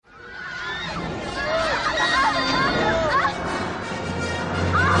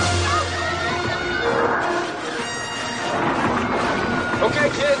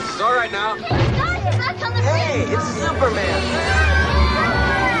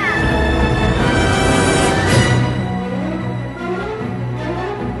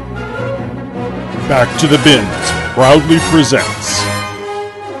Back to the Bins proudly presents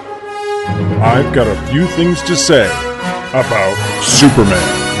I've Got a Few Things to Say About Superman.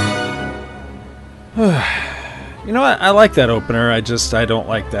 You know what? I like that opener. I don't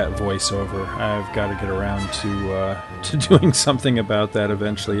like that voiceover. I've got to get around to doing something about that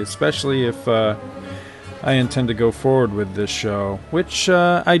eventually, especially if I intend to go forward with this show, which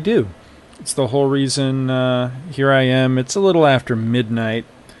I do. It's the whole reason here I am. It's a little after midnight,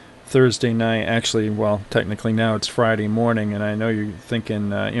 Thursday night. Actually, well, technically now it's Friday morning, and I know you're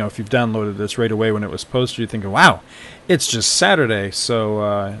thinking, if you've downloaded this right away when it was posted, you're thinking, wow, it's just Saturday,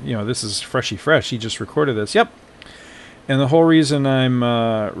 so, this is freshy fresh. He just recorded this. Yep. And the whole reason I'm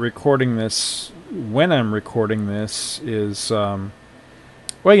recording this, when I'm recording this, is, well,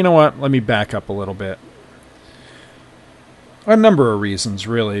 you know what? Let me back up a little bit. A number of reasons,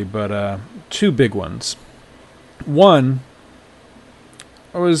 really, but two big ones. One,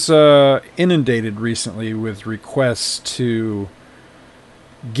 I was inundated recently with requests to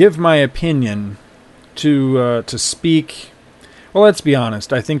give my opinion, to speak. Well, let's be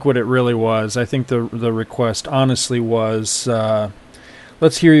honest. I think what it really was, I think the request honestly was,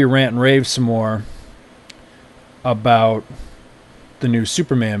 let's hear you rant and rave some more about the new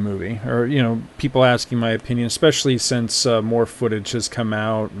Superman movie. Or, people asking my opinion, especially since more footage has come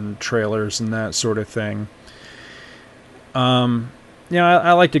out and trailers and that sort of thing.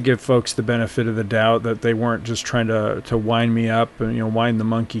 I like to give folks the benefit of the doubt that they weren't just trying to wind me up and, wind the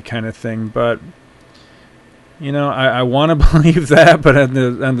monkey kind of thing. But, I want to believe that. But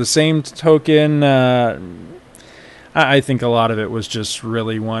on the same token, I think a lot of it was just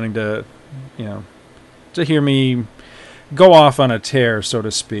really wanting to, to hear me go off on a tear, so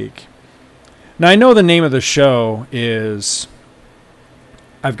to speak. Now, I know the name of the show is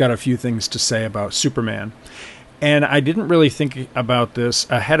I've Got a Few Things to Say About Superman. And I didn't really think about this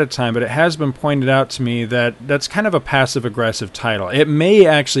ahead of time, but it has been pointed out to me that that's kind of a passive-aggressive title. It may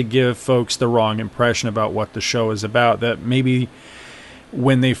actually give folks the wrong impression about what the show is about, that maybe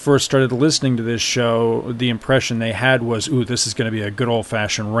when they first started listening to this show, the impression they had was, ooh, this is going to be a good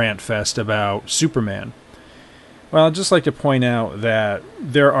old-fashioned rant fest about Superman. Well, I'd just like to point out that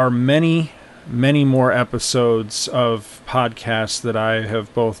there are many more episodes of podcasts that I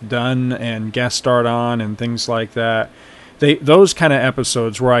have both done and guest starred on and things like that. Those kind of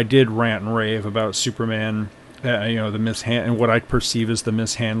episodes where I did rant and rave about Superman, and what I perceive as the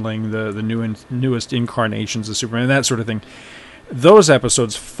mishandling, the newest incarnations of Superman, that sort of thing. Those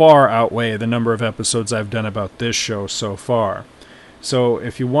episodes far outweigh the number of episodes I've done about this show so far. So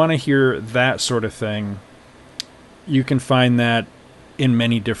if you want to hear that sort of thing, you can find that in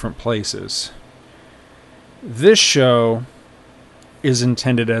many different places. This show is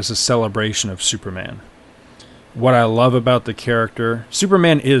intended as a celebration of Superman. What I love about the character,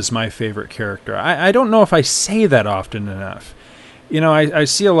 Superman is my favorite character. I don't know if I say that often enough. I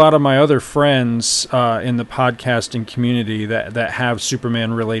see a lot of my other friends in the podcasting community that have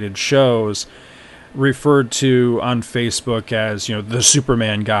Superman-related shows referred to on Facebook as, the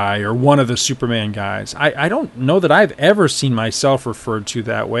Superman guy or one of the Superman guys. I don't know that I've ever seen myself referred to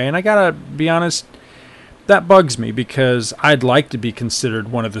that way, and I gotta be honest, that bugs me because I'd like to be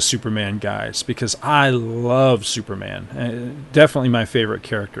considered one of the Superman guys because I love Superman. Definitely my favorite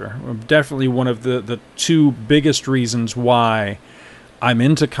character. Definitely one of the two biggest reasons why I'm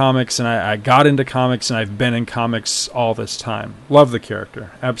into comics, and I got into comics, and I've been in comics all this time. Love the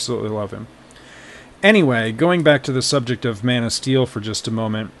character. Absolutely love him. Anyway, going back to the subject of Man of Steel for just a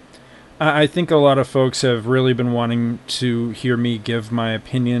moment, I think a lot of folks have really been wanting to hear me give my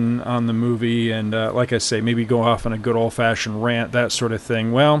opinion on the movie and, like I say, maybe go off on a good old-fashioned rant, that sort of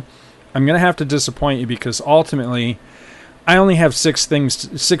thing. Well, I'm going to have to disappoint you because ultimately I only have six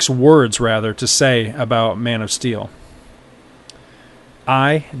words to say about Man of Steel.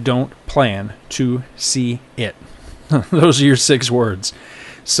 I don't plan to see it. Those are your 6 words.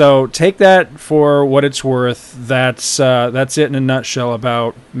 So take that for what it's worth. That's it in a nutshell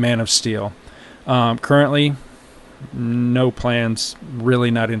about Man of Steel. Currently, no plans.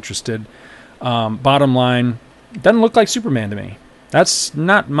 Really not interested. Bottom line, doesn't look like Superman to me. That's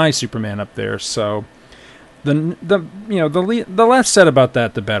not my Superman up there. So the less said about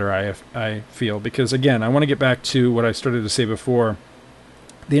that, the better. I feel, because again, I want to get back to what I started to say before.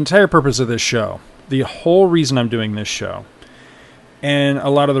 The entire purpose of this show, the whole reason I'm doing this show, and a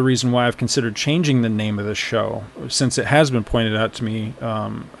lot of the reason why I've considered changing the name of the show, since it has been pointed out to me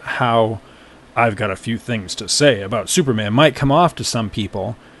how I've got a few things to say about Superman might come off to some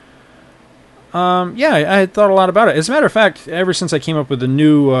people. Yeah, I had thought a lot about it. As a matter of fact, ever since I came up with the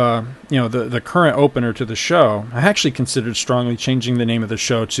new, the current opener to the show, I actually considered strongly changing the name of the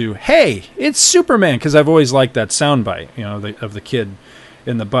show to "Hey, it's Superman," because I've always liked that soundbite, of the kid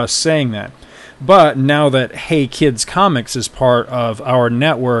in the bus saying that. But now that Hey Kids Comics is part of our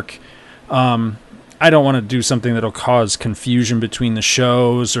network, I don't want to do something that'll cause confusion between the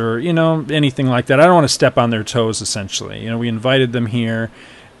shows or, anything like that. I don't want to step on their toes, essentially. We invited them here,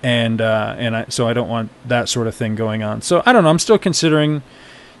 so I don't want that sort of thing going on. So I don't know. I'm still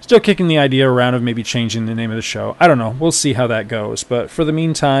kicking the idea around of maybe changing the name of the show. I don't know. We'll see how that goes. But for the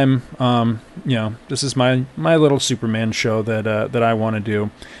meantime, this is my little Superman show that I want to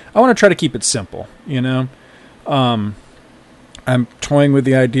do. I want to try to keep it simple, I'm toying with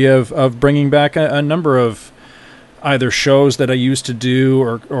the idea of bringing back a number of either shows that I used to do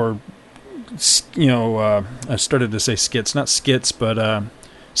or I started to say skits, not skits, but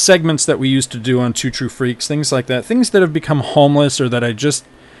segments that we used to do on Two True Freaks, things like that, things that have become homeless or that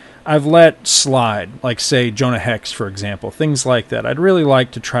I've let slide, like, say, Jonah Hex, for example, things like that. I'd really like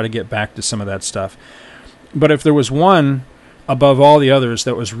to try to get back to some of that stuff. But if there was one above all the others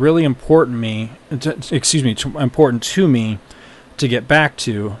that was really important to me to get back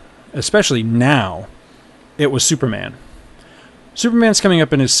to, especially now, it was Superman. Superman's coming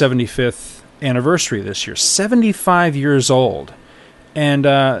up in his 75th anniversary this year, 75 years old. And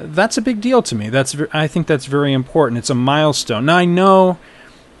that's a big deal to me. I think that's very important. It's a milestone. Now, I know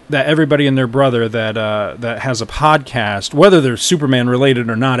that everybody and their brother that has a podcast, whether they're Superman related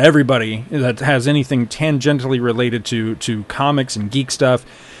or not, everybody that has anything tangentially related to comics and geek stuff,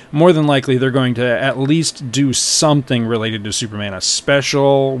 more than likely they're going to at least do something related to Superman, a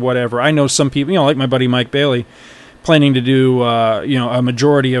special, whatever. I know some people, like my buddy Mike Bailey, planning to do a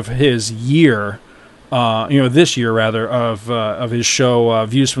majority of his year, this year rather, of his show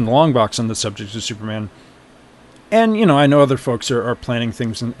Views from the Long Box on the subject of Superman. And, I know other folks are planning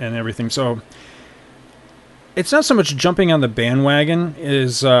things and everything. So it's not so much jumping on the bandwagon.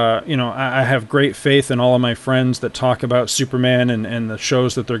 I have great faith in all of my friends that talk about Superman and the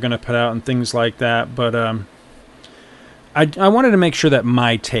shows that they're going to put out and things like that. But I wanted to make sure that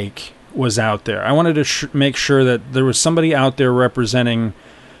my take was out there. I wanted to make sure that there was somebody out there representing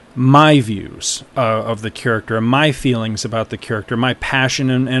my views of the character, my feelings about the character, my passion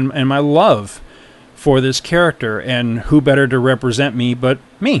and my love for this character, and who better to represent me but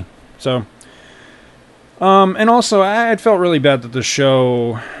me. So, and also I had felt really bad that the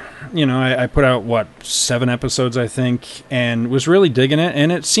show, I put out 7 episodes I think, and was really digging it,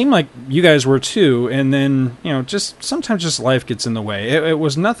 and it seemed like you guys were too. And then just sometimes just life gets in the way. It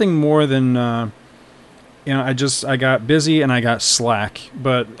was nothing more than I got busy and I got slack.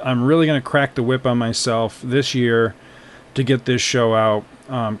 But I'm really going to crack the whip on myself this year to get this show out.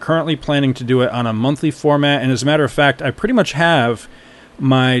 Currently planning to do it on a monthly format, and as a matter of fact, I pretty much have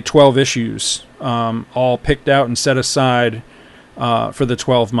my 12 issues all picked out and set aside for the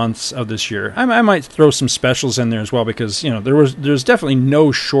 12 months of this year. I might throw some specials in there as well, because there's definitely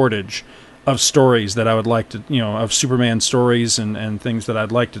no shortage of stories that I would like to, of Superman stories and things that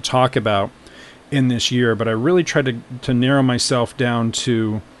I'd like to talk about in this year. But I really tried to narrow myself down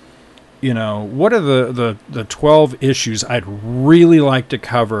to, what are the 12 issues I'd really like to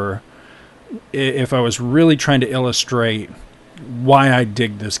cover if I was really trying to illustrate why I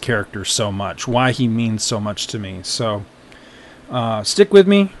dig this character so much, why he means so much to me. So stick with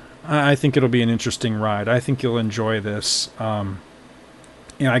me. I think it'll be an interesting ride. I think you'll enjoy this. I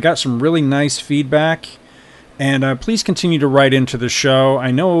got some really nice feedback. And please continue to write into the show.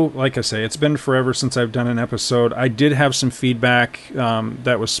 I know, like I say, it's been forever since I've done an episode. I did have some feedback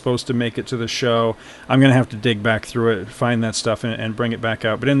that was supposed to make it to the show. I'm going to have to dig back through it, find that stuff, and bring it back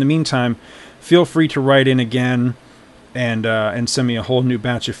out. But in the meantime, feel free to write in again and send me a whole new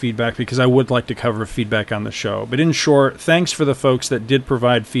batch of feedback, because I would like to cover feedback on the show. But in short, thanks for the folks that did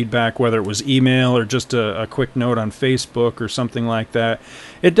provide feedback, whether it was email or just a quick note on Facebook or something like that.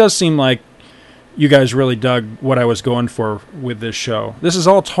 It does seem like you guys really dug what I was going for with this show. This is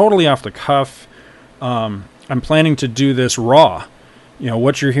all totally off the cuff. I'm planning to do this raw.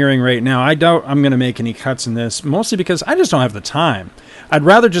 What you're hearing right now, I doubt I'm going to make any cuts in this, mostly because I just don't have the time. I'd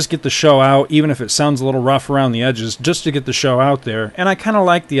rather just get the show out, even if it sounds a little rough around the edges, just to get the show out there. And I kind of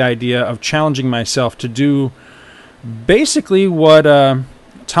like the idea of challenging myself to do basically what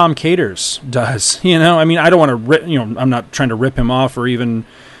Tom Caters does. I don't want to rip, I'm not trying to rip him off or even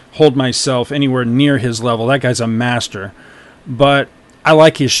hold myself anywhere near his level. That guy's a master. But I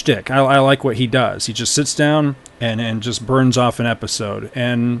like his shtick. I like what he does. He just sits down and just burns off an episode.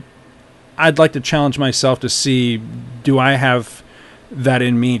 And I'd like to challenge myself to see, do I have that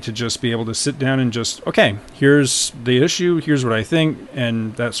in me to just be able to sit down and just, okay, here's the issue, here's what I think,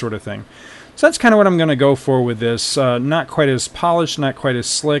 and that sort of thing. So that's kind of what I'm going to go for with this. Not quite as polished, not quite as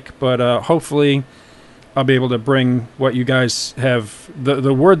slick, but hopefully I'll be able to bring what you guys have.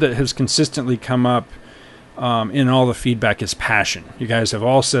 The word that has consistently come up in all the feedback is passion. You guys have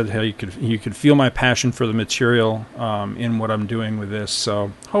all said how you could feel my passion for the material in what I'm doing with this.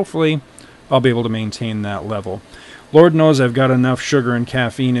 So hopefully I'll be able to maintain that level. Lord knows I've got enough sugar and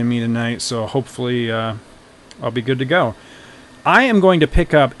caffeine in me tonight, so hopefully I'll be good to go. I am going to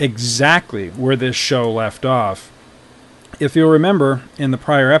pick up exactly where this show left off. If you'll remember, in the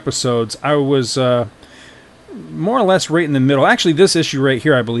prior episodes, I was more or less right in the middle. Actually, this issue right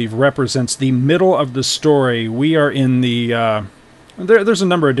here, I believe, represents the middle of the story. We are in the... There's a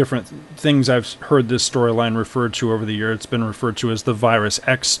number of different things I've heard this storyline referred to over the year. It's been referred to as the Virus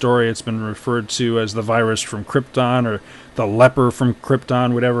X story. It's been referred to as the virus from Krypton or the leper from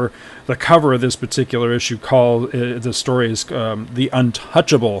Krypton, whatever. The cover of this particular issue the story is The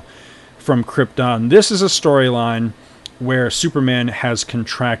Untouchable from Krypton. This is a storyline where Superman has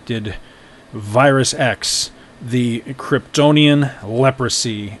contracted Virus X, the Kryptonian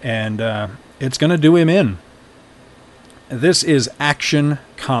leprosy, and it's going to do him in. This is Action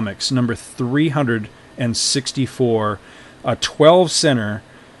Comics, number 364, a 12-center,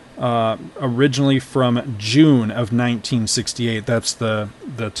 originally from June of 1968. That's the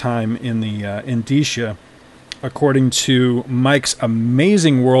time in the indicia. According to Mike's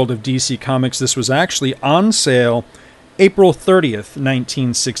Amazing World of DC Comics, this was actually on sale April 30th,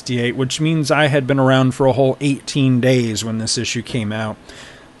 1968, which means I had been around for a whole 18 days when this issue came out.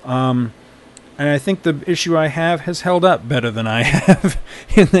 And I think the issue I have has held up better than I have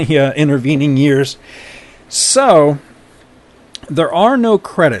in the intervening years. So, there are no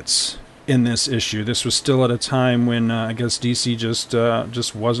credits in this issue. This was still at a time when I guess DC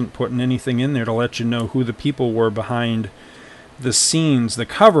just wasn't putting anything in there to let you know who the people were behind the scenes. The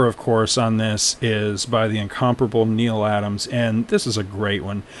cover, of course, on this is by the incomparable Neal Adams, and this is a great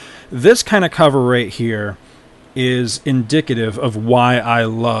one. This kind of cover right here is indicative of why I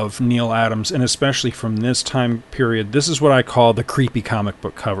love Neal Adams, and especially from this time period. This is what I call the creepy comic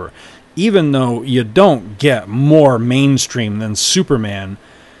book cover. Even though you don't get more mainstream than Superman,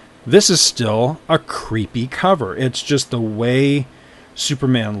 this is still a creepy cover. It's just the way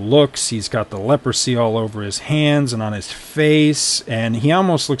Superman looks. He's got the leprosy all over his hands and on his face, and he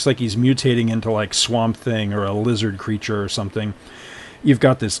almost looks like he's mutating into like Swamp Thing or a lizard creature or something. You've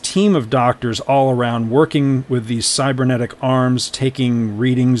got this team of doctors all around working with these cybernetic arms, taking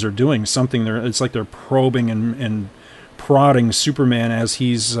readings or doing something. It's like they're probing and prodding Superman as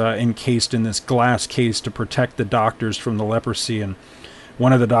he's encased in this glass case to protect the doctors from the leprosy. And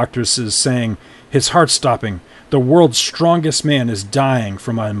one of the doctors is saying, "His heart's stopping. The world's strongest man is dying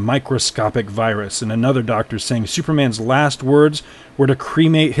from a microscopic virus." And another doctor saying Superman's last words were to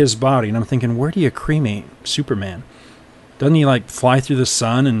cremate his body. And I'm thinking, where do you cremate Superman? Doesn't he, like, fly through the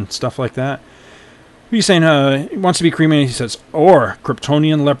sun and stuff like that? He's saying he wants to be cremated. He says, or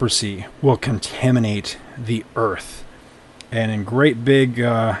Kryptonian leprosy will contaminate the Earth. And in great big,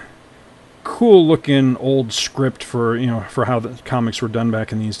 cool-looking old script for how the comics were done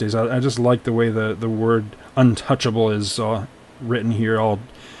back in these days. I just like the way the word untouchable is written here, all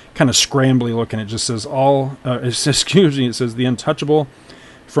kind of scrambly looking. It just says it says The Untouchable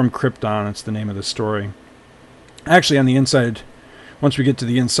from Krypton. It's the name of the story. Actually, on the inside, once we get to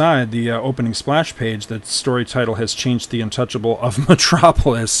the inside, the opening splash page, the story title has changed The Untouchable of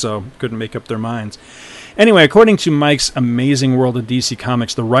Metropolis, so couldn't make up their minds. Anyway, according to Mike's Amazing World of DC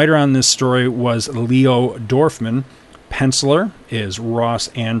Comics, the writer on this story was Leo Dorfman, penciler is Ross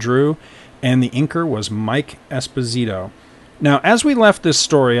Andrew, and the inker was Mike Esposito. Now, as we left this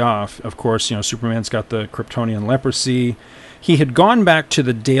story off, of course, Superman's got the Kryptonian leprosy. He had gone back to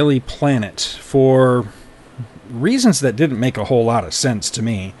the Daily Planet for reasons that didn't make a whole lot of sense to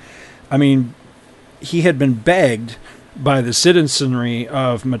me. I mean, he had been begged by the citizenry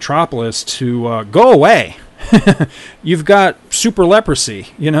of Metropolis to go away. You've got super leprosy.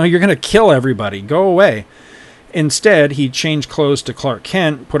 You're going to kill everybody. Go away. Instead, he changed clothes to Clark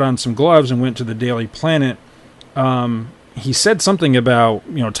Kent, put on some gloves, and went to the Daily Planet. He said something about,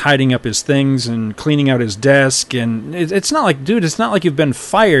 tidying up his things and cleaning out his desk. And it's not like, dude, it's not like you've been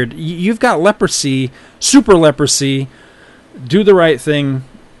fired. You've got leprosy, super leprosy. Do the right thing,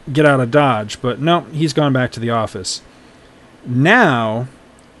 get out of Dodge. But no, he's gone back to the office. Now,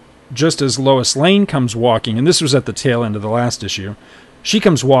 just as Lois Lane comes walking, and this was at the tail end of the last issue, she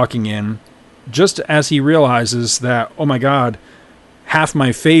comes walking in just as he realizes that, oh my God, half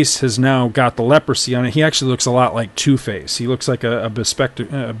my face has now got the leprosy on it. He actually looks a lot like Two-Face. He looks like a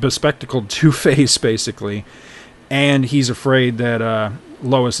bespectacled Two-Face, basically. And he's afraid that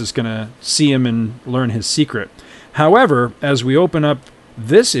Lois is going to see him and learn his secret. However, as we open up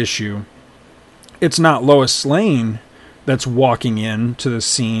this issue, it's not Lois Lane that's walking in to the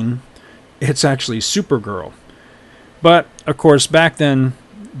scene. It's actually Supergirl. But, of course, back then,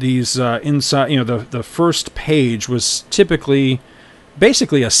 these inside, the first page was typically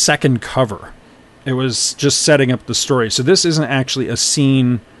basically a second cover. It was just setting up the story. So this isn't actually a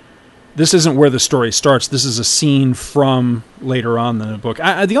scene. This isn't where the story starts. This is a scene from later on in the book.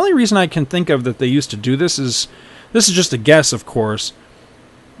 The only reason I can think of that they used to do this is just a guess, of course,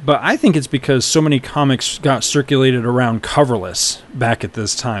 but I think it's because so many comics got circulated around coverless back at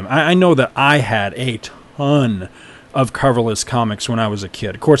this time. I know that I had a ton of coverless comics when I was a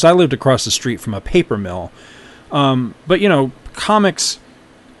kid. Of course, I lived across the street from a paper mill. But, comics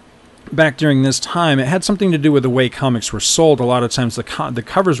back during this time, it had something to do with the way comics were sold. A lot of times the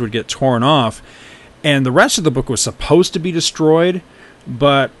covers would get torn off, and the rest of the book was supposed to be destroyed,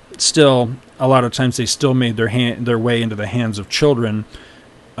 but still, a lot of times they still made their way into the hands of children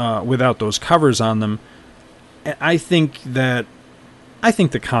without those covers on them. And I think the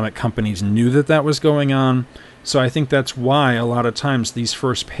comic companies knew that was going on, so I think that's why a lot of times these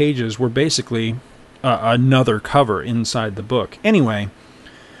first pages were basically another cover inside the book. Anyway,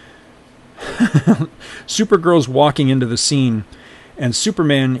 Supergirl's walking into the scene, and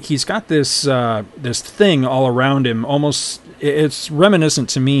Superman, he's got this thing all around him. Almost, it's reminiscent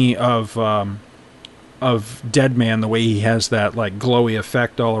to me of Deadman, the way he has that like glowy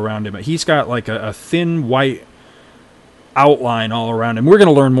effect all around him. He's got like a thin white outline all around him. We're going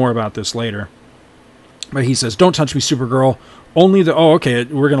to learn more about this later. But he says, "Don't touch me, Supergirl. Only the..." Oh, okay,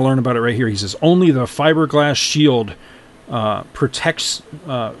 we're going to learn about it right here. He says, "Only the fiberglass shield protects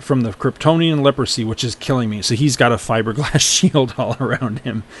from the Kryptonian leprosy, which is killing me." So he's got a fiberglass shield all around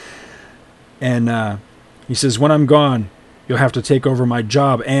him. And he says, "When I'm gone, you'll have to take over my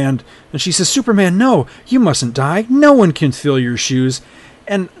job." And she says, "Superman, no, you mustn't die. No one can fill your shoes."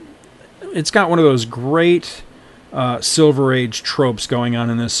 And it's got one of those great Silver Age tropes going on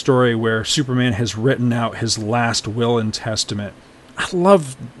in this story where Superman has written out his last will and testament. I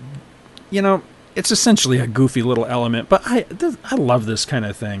love, it's essentially a goofy little element, but I love this kind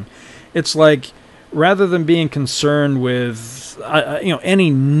of thing. It's like, rather than being concerned with any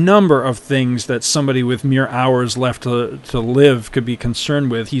number of things that somebody with mere hours left to live could be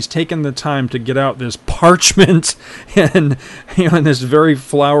concerned with, he's taken the time to get out this parchment and in this very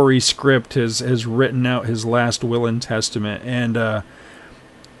flowery script has written out his last will and testament. And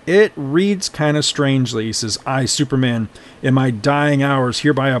it reads kind of strangely. He says, "I, Superman, in my dying hours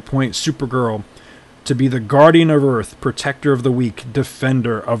hereby appoint Supergirl to be the guardian of Earth, protector of the weak,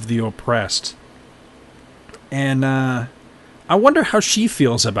 defender of the oppressed." And I wonder how she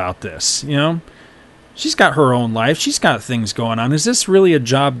feels about this, She's got her own life. She's got things going on. Is this really a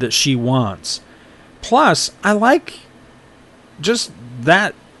job that she wants? Plus, I like just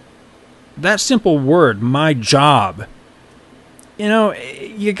that simple word, my job.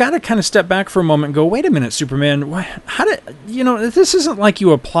 You got to kind of step back for a moment and go, wait a minute, Superman, this isn't like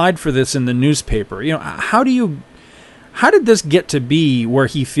you applied for this in the newspaper. How did this get to be where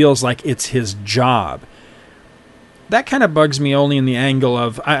he feels like it's his job? That kind of bugs me only in the angle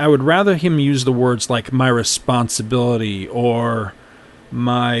of I would rather him use the words like my responsibility or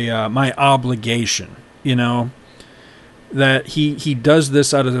my obligation, that he does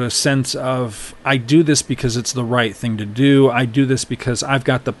this out of a sense of, I do this because it's the right thing to do. I do this because I've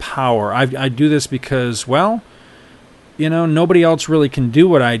got the power. I do this because, nobody else really can do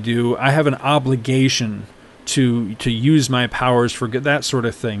what I do. I have an obligation to use my powers for good, that sort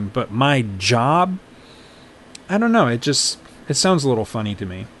of thing. But my job, I don't know. It sounds a little funny to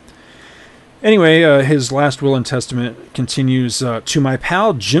me. Anyway, his last will and testament continues, "To my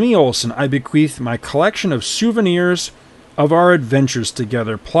pal Jimmy Olsen, I bequeath my collection of souvenirs of our adventures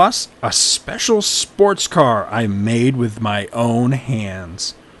together, plus a special sports car I made with my own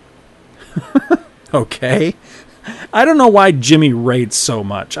hands." Okay. I don't know why Jimmy rates so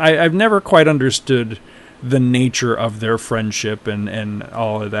much. I've never quite understood the nature of their friendship and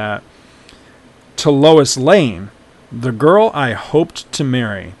all of that. "To Lois Lane, the girl I hoped to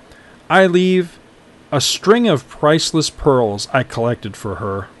marry, I leave a string of priceless pearls I collected for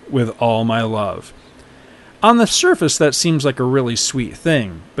her with all my love." On the surface, that seems like a really sweet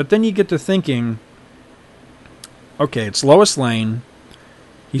thing, but then you get to thinking, okay, it's Lois Lane.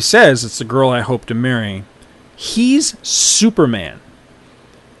 He says it's the girl I hope to marry. He's Superman.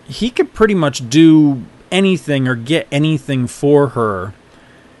 He could pretty much do anything or get anything for her.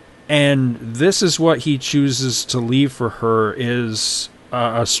 And this is what he chooses to leave for her, is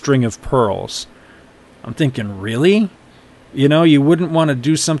a string of pearls. I'm thinking, really? You know, you wouldn't want to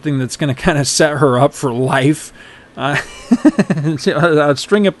do something that's going to kind of set her up for life. A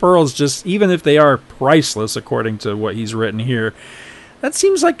string of pearls, just even if they are priceless, according to what he's written here, that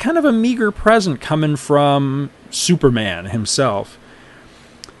seems like kind of a meager present coming from Superman himself.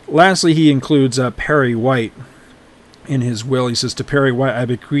 Lastly, he includes Perry White in his will. He says, to Perry White, I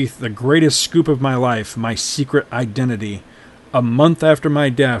bequeath the greatest scoop of my life, my secret identity. A month after my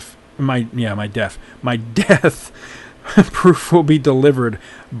death, proof will be delivered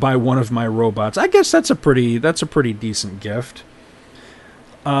by one of my robots. I guess that's a pretty decent gift.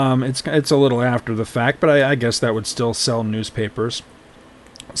 It's a little after the fact, but I guess that would still sell newspapers.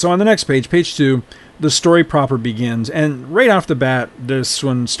 So on the next page, page 2, the story proper begins, and right off the bat, this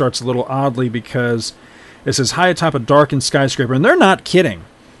one starts a little oddly because it says high atop a darkened skyscraper, and they're not kidding.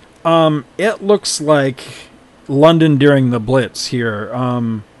 It looks like London during the Blitz here.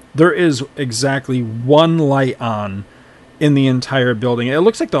 There is exactly one light on in the entire building. It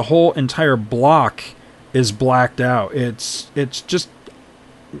looks like the whole entire block is blacked out. It's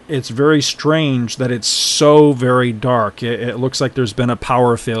very strange that it's so very dark. It looks like there's been a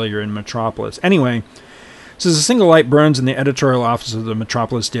power failure in Metropolis. Anyway, it says a single light burns in the editorial office of the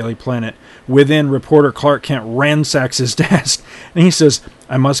Metropolis Daily Planet. Within, reporter Clark Kent ransacks his desk, and he says,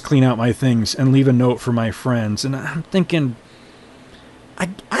 I must clean out my things and leave a note for my friends. And I'm thinking,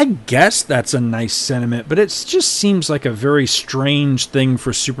 I guess that's a nice sentiment, but it just seems like a very strange thing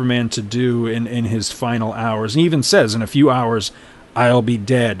for Superman to do in his final hours. And he even says, in a few hours, I'll be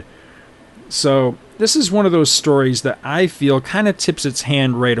dead. So this is one of those stories that I feel kind of tips its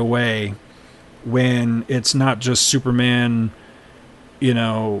hand right away when it's not just Superman, you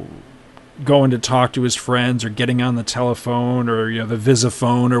know, going to talk to his friends or getting on the telephone or, you know, the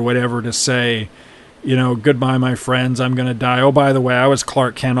Visiphone or whatever to say, you know, goodbye, my friends, I'm going to die. Oh, by the way, I was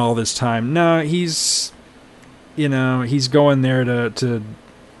Clark Kent all this time. No, he's going there to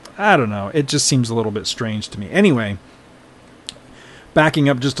I don't know. It just seems a little bit strange to me. Anyway, backing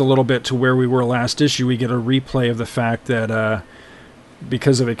up just a little bit to where we were last issue, we get a replay of the fact that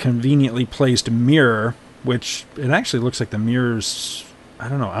because of a conveniently placed mirror, which it actually looks like the mirror's, I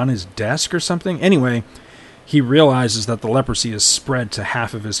don't know, on his desk or something. Anyway, he realizes that the leprosy is spread to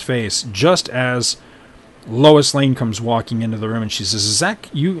half of his face, just as Lois Lane comes walking into the room, and she says, Is that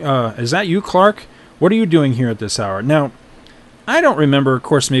you, Clark? What are you doing here at this hour? Now, I don't remember, of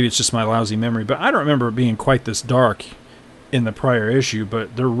course, maybe it's just my lousy memory, but I don't remember it being quite this dark in the prior issue,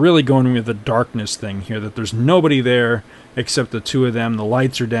 but they're really going with the darkness thing here, that there's nobody there except the two of them, the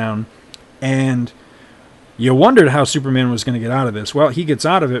lights are down, and you wondered how Superman was going to get out of this. Well, he gets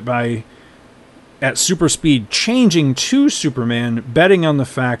out of it by, at super speed, changing to Superman, betting on the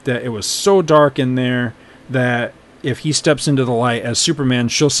fact that it was so dark in there that if he steps into the light as Superman,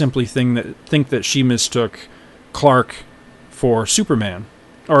 she'll simply think that she mistook Clark for Superman,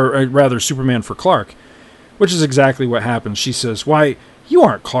 or rather Superman for Clark, which is exactly what happens. She says, why, you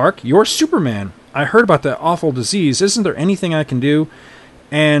aren't Clark, you're Superman. I heard about that awful disease. Isn't there anything I can do?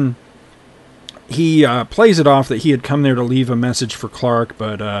 And he plays it off that he had come there to leave a message for Clark,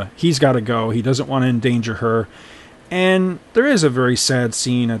 but he's got to go. He doesn't want to endanger her. And there is a very sad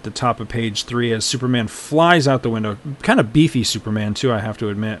scene at the top of page 3 as Superman flies out the window. Kind of beefy Superman, too, I have to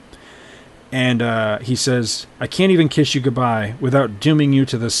admit. And he says, I can't even kiss you goodbye without dooming you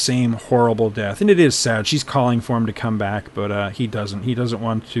to the same horrible death. And it is sad. She's calling for him to come back, but he doesn't. He doesn't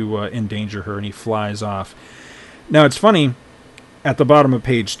want to endanger her, and he flies off. Now, it's funny. At the bottom of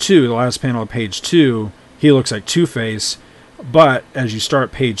page 2, the last panel of page 2, he looks like Two-Face. But as you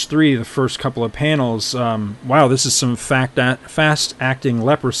start page 3, the first couple of panels, wow, this is some fast-acting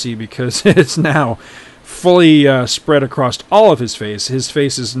leprosy because it's now fully spread across all of his face. His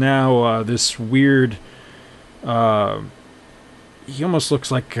face is now this weird... he almost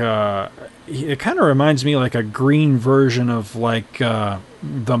looks like... it kind of reminds me like a green version of like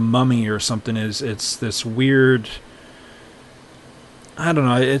the Mummy or something. It's this weird... I don't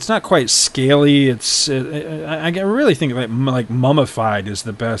know. It's not quite scaly. I really think like mummified is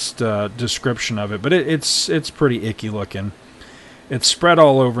the best description of it. But it's pretty icky looking. It's spread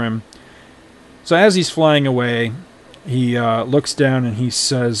all over him. So as he's flying away, he looks down and he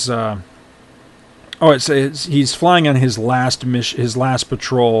says, he's flying on his last mission, his last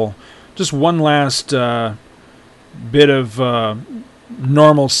patrol. Just one last bit of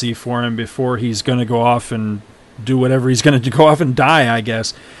normalcy for him before he's going to go off and do whatever he's going to go off and die, I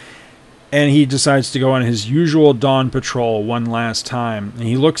guess. And he decides to go on his usual dawn patrol one last time. And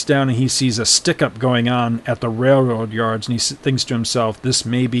he looks down and he sees a stick-up going on at the railroad yards, and he thinks to himself, this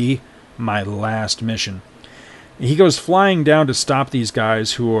may be my last mission. He goes flying down to stop these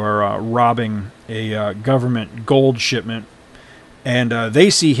guys who are robbing a government gold shipment. And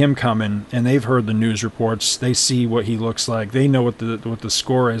they see him coming, and they've heard the news reports. They see what he looks like. They know what the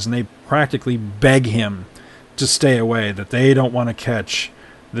score is, and they practically beg him to stay away, that they don't want to catch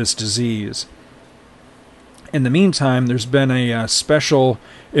this disease. In the meantime, there's been a special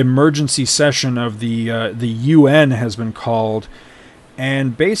emergency session of the UN has been called,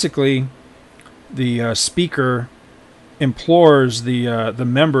 and basically the speaker implores the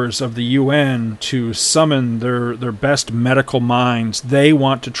members of the UN to summon their best medical minds. They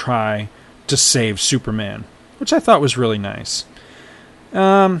want to try to save Superman, which I thought was really nice.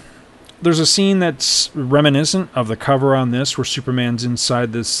 There's a scene that's reminiscent of the cover on this, where Superman's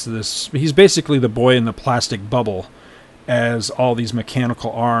inside this. He's basically the boy in the plastic bubble, as all these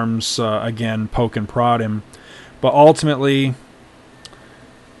mechanical arms again poke and prod him. But ultimately,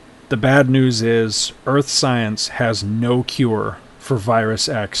 the bad news is Earth science has no cure for Virus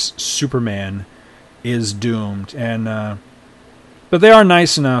X. Superman is doomed, but they are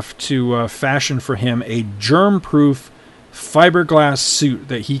nice enough to fashion for him a germ-proof fiberglass suit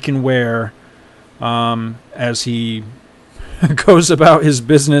that he can wear as he goes about his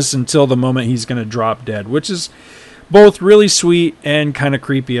business until the moment he's going to drop dead, which is both really sweet and kind of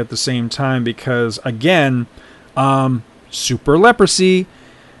creepy at the same time, because again, super leprosy.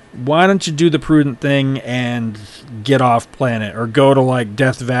 Why don't you do the prudent thing and get off planet, or go to like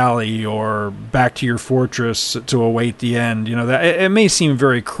Death Valley, or back to your fortress to await the end? You know, that it may seem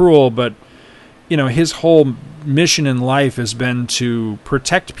very cruel, but you know, his whole mission in life has been to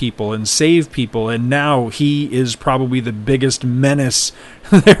protect people and save people, and now he is probably the biggest menace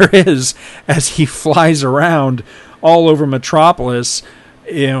there is as he flies around all over Metropolis,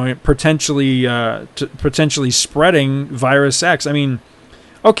 you know, potentially spreading Virus X. I mean,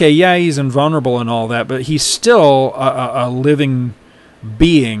 okay, yeah, he's invulnerable and all that, but he's still a living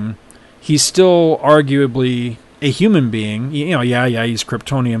being. He's still arguably a human being. You know, yeah, he's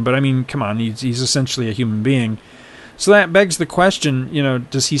Kryptonian, but I mean, come on, he's essentially a human being. So that begs the question, you know,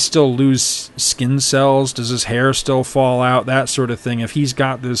 does he still lose skin cells? Does his hair still fall out? That sort of thing. If he's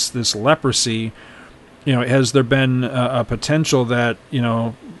got this leprosy, you know, has there been a potential that, you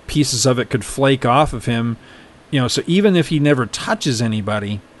know, pieces of it could flake off of him? You know, so even if he never touches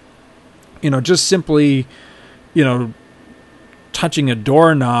anybody, you know, just simply, you know, touching a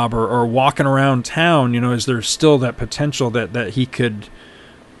doorknob or walking around town, you know, is there still that potential that he could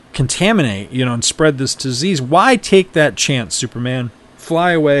contaminate, you know, and spread this disease? Why take that chance, Superman?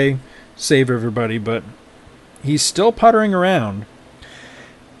 Fly away, save everybody, but he's still puttering around.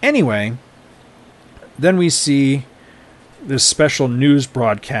 Anyway, then we see this special news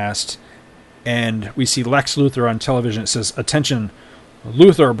broadcast, and we see Lex Luthor on television. It says, "Attention,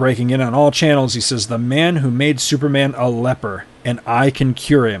 Luthor breaking in on all channels." He says, "The man who made Superman a leper, and I can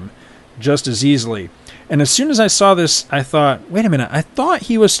cure him just as easily." And as soon as I saw this, I thought, wait a minute, I thought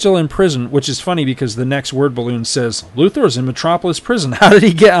he was still in prison, which is funny because the next word balloon says, Luthor's in Metropolis Prison. How did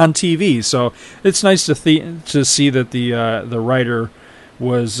he get on TV? So it's nice to see that the writer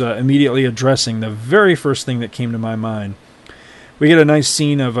was immediately addressing the very first thing that came to my mind. We get a nice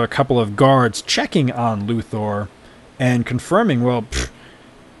scene of a couple of guards checking on Luthor and confirming, well,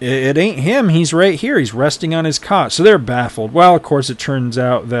 it ain't him. He's right here. He's resting on his cot. So they're baffled. Well, of course, it turns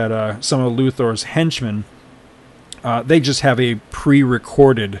out that some of Luthor's henchmen, they just have a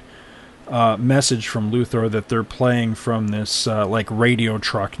pre-recorded message from Luthor that they're playing from this like radio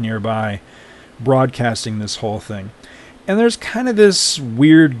truck nearby, broadcasting this whole thing. And there's kind of this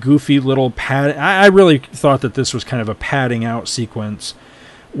weird, goofy little pad. I really thought that this was kind of a padding out sequence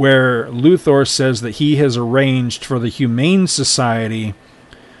where Luthor says that he has arranged for the Humane Society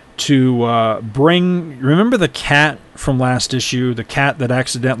to bring... Remember the cat from last issue? The cat that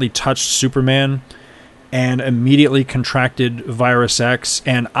accidentally touched Superman and immediately contracted Virus X,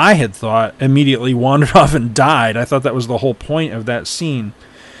 and I had thought immediately wandered off and died. I thought that was the whole point of that scene.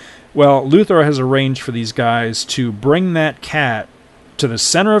 Well, Luthor has arranged for these guys to bring that cat to the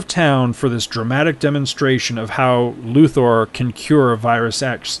center of town for this dramatic demonstration of how Luthor can cure Virus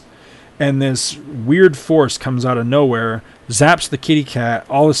X. And this weird force comes out of nowhere, zaps the kitty cat.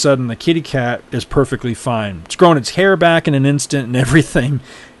 All of a sudden, the kitty cat is perfectly fine. It's grown its hair back in an instant and everything.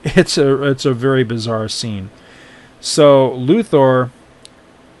 It's a very bizarre scene. So Luthor,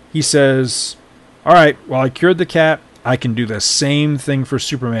 he says, all right, well, I cured the cat. I can do the same thing for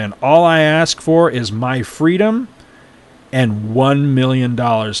Superman. All I ask for is my freedom and $1 million.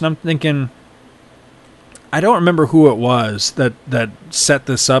 And I'm thinking, I don't remember who it was that set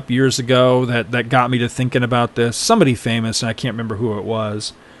this up years ago that got me to thinking about this. Somebody famous, and I can't remember who it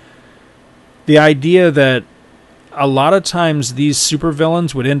was. The idea that a lot of times these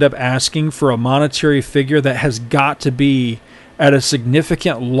supervillains would end up asking for a monetary figure that has got to be at a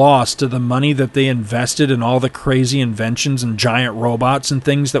significant loss to the money that they invested in all the crazy inventions and giant robots and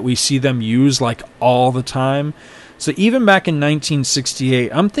things that we see them use like all the time. So even back in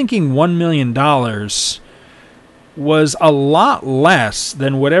 1968, I'm thinking $1 million was a lot less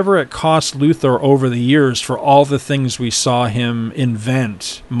than whatever it cost Luthor over the years for all the things we saw him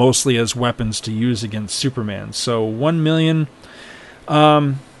invent, mostly as weapons to use against Superman. So $1 million,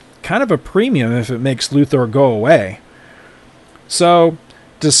 kind of a premium if it makes Luthor go away. So,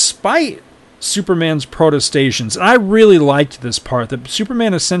 despite Superman's protestations, and I really liked this part, that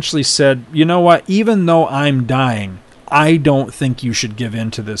Superman essentially said, you know what, even though I'm dying, I don't think you should give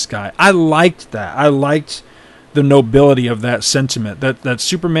in to this guy. I liked that. I liked the nobility of that sentiment, that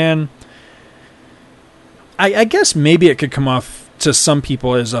Superman, I guess maybe it could come off to some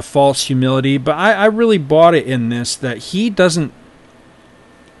people as a false humility, but I really bought it in this, that he doesn't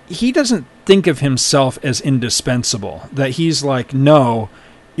think of himself as indispensable, that he's like, no,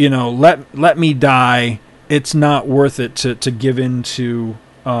 let me die, it's not worth it to give in to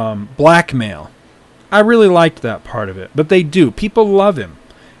blackmail. I really liked that part of it, but they do. People love him.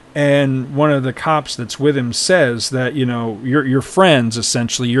 And one of the cops that's with him says that, your friends,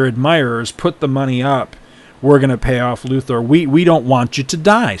 essentially, your admirers, put the money up. We're going to pay off Luthor. We don't want you to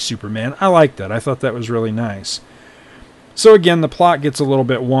die, Superman. I like that. I thought that was really nice. So again, the plot gets a little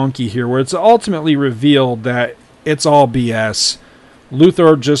bit wonky here, where it's ultimately revealed that it's all BS.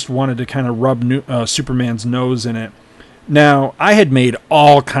 Luthor just wanted to kind of rub Superman's nose in it. Now, I had made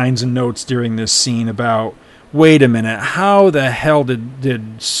all kinds of notes during this scene about, wait a minute, how the hell did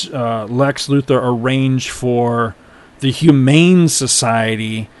Lex Luthor arrange for the Humane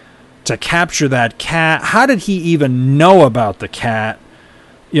Society to capture that cat? How did he even know about the cat?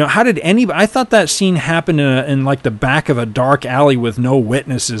 How did anybody... I thought that scene happened in like the back of a dark alley with no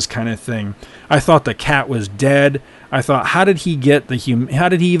witnesses kind of thing. I thought the cat was dead. I thought, how did he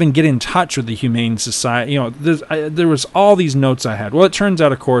even get in touch with the Humane Society? There was all these notes I had. Well, it turns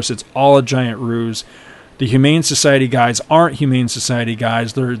out, of course, it's all a giant ruse. The Humane Society guys aren't Humane Society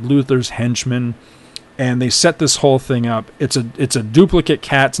guys. They're Luthor's henchmen. And they set this whole thing up. It's a duplicate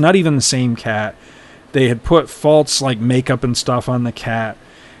cat. It's not even the same cat. They had put false makeup and stuff on the cat.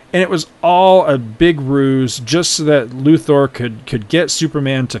 And it was all a big ruse just so that Luthor could get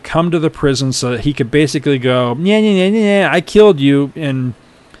Superman to come to the prison so that he could basically go, yeah, I killed you. And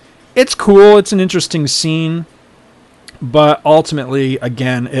it's cool. It's an interesting scene. But ultimately,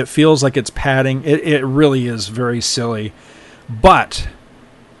 again, it feels like it's padding. It really is very silly. But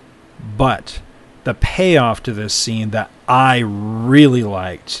the payoff to this scene that I really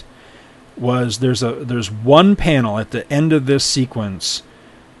liked was there's one panel at the end of this sequence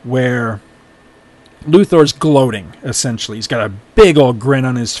where Luthor's gloating, essentially. He's got a big old grin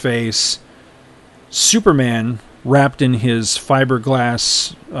on his face. Superman, wrapped in his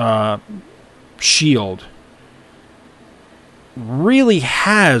fiberglass shield, really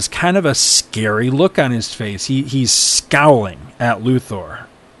has kind of a scary look on his face. He's scowling at Luthor,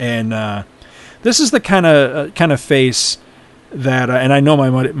 and this is the kind of face that, and I know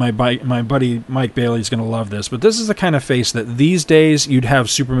my buddy Mike Bailey's going to love this, but this is the kind of face that these days you'd have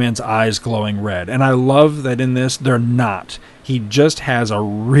Superman's eyes glowing red, and I love that in this they're not. He just has a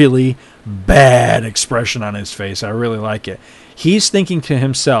really bad expression on his face. I really like it. He's thinking to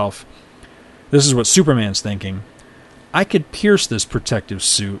himself, this is what Superman's thinking, I could pierce this protective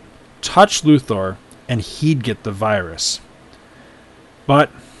suit, touch Luthor, and he'd get the virus. But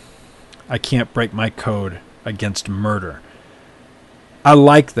I can't break my code against murder. I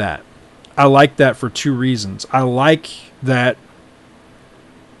like that. I like that for two reasons. I like that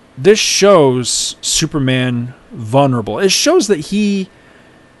this shows Superman vulnerable. It shows that he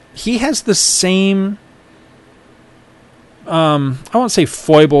has the same... I won't say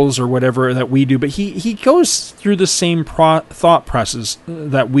foibles or whatever that we do, but he goes through the same thought process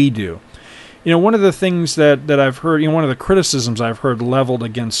that we do. One of the things that I've heard, one of the criticisms I've heard leveled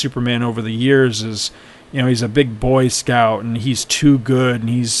against Superman over the years is, he's a big Boy Scout and he's too good and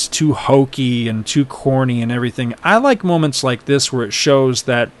he's too hokey and too corny and everything. I like moments like this where it shows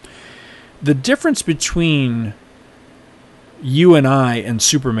that the difference between you and I and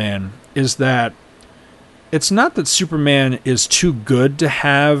Superman is that it's not that Superman is too good to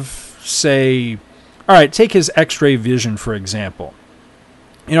have, say, all right, take his X-ray vision, for example.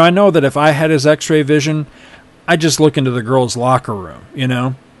 I know that if I had his X-ray vision, I just look into the girls' locker room, you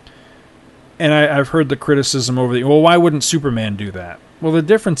know? And I've heard the criticism over the, well, why wouldn't Superman do that? Well, the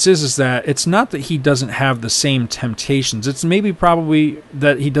difference is that it's not that he doesn't have the same temptations. It's maybe probably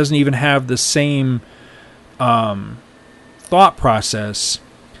that he doesn't even have the same thought process.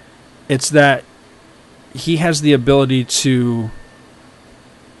 It's that he has the ability to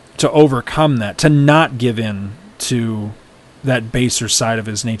overcome that, to not give in to that baser side of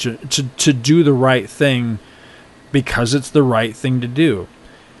his nature, to do the right thing because it's the right thing to do.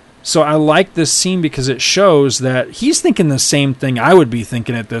 So I like this scene because it shows that he's thinking the same thing I would be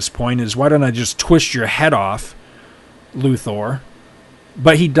thinking at this point, is why don't I just twist your head off, Luthor?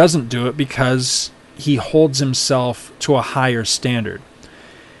 But he doesn't do it because he holds himself to a higher standard.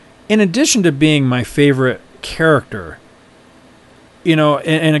 In addition to being my favorite character, you know,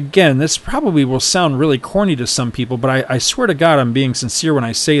 and again, this probably will sound really corny to some people, but I swear to God I'm being sincere when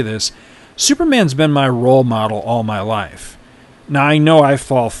I say this. Superman's been my role model all my life. Now, I know I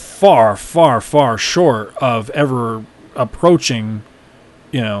fall far, far, far short of ever approaching,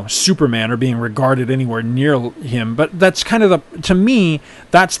 you know, Superman or being regarded anywhere near him, but that's kind of to me,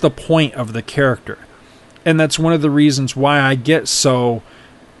 that's the point of the character. And that's one of the reasons why I get so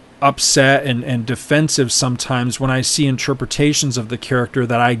upset and defensive sometimes when I see interpretations of the character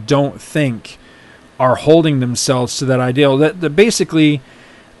that I don't think are holding themselves to that ideal. That basically,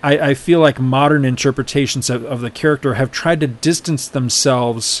 I feel like modern interpretations of the character have tried to distance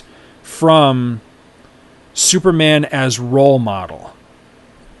themselves from Superman as role model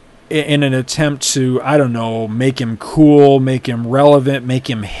in an attempt to, I don't know, make him cool, make him relevant, make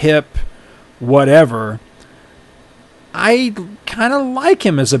him hip, whatever. I kind of like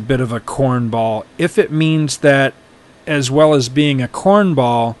him as a bit of a cornball, if it means that, as well as being a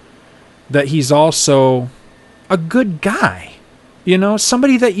cornball, that he's also a good guy. You know,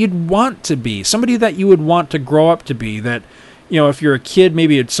 somebody that you'd want to be, somebody that you would want to grow up to be. That, you know, if you're a kid,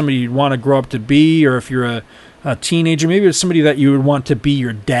 maybe it's somebody you'd want to grow up to be, or if you're a teenager, maybe it's somebody that you would want to be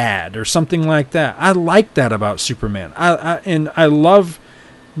your dad or something like that. I like that about Superman. And I love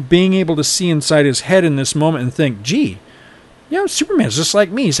being able to see inside his head in this moment and think, gee, you know, Superman's just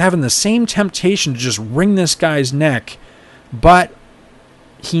like me. He's having the same temptation to just wring this guy's neck, but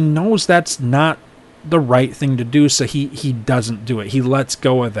he knows that's not the right thing to do, so he doesn't do it. He lets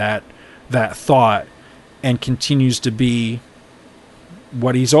go of that thought and continues to be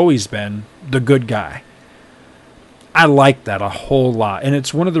what he's always been, the good guy. I like that a whole lot, and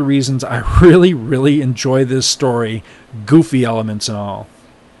it's one of the reasons I really, really enjoy this story, goofy elements and all.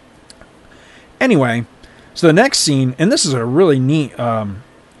 Anyway, so the next scene, and this is a really neat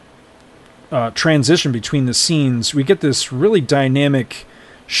transition between the scenes. We get this really dynamic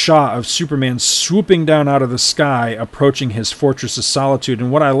shot of Superman swooping down out of the sky, approaching his Fortress of Solitude.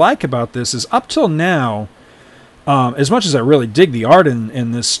 And what I like about this is, up till now, as much as I really dig the art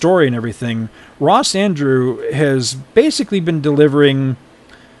in this story and everything, Ross Andru has basically been delivering,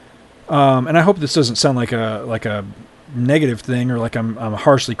 and I hope this doesn't sound like a negative thing or like I'm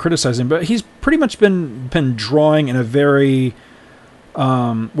harshly criticizing, but he's pretty much been drawing in a very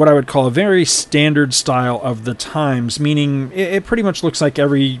what I would call a very standard style of the times, meaning it pretty much looks like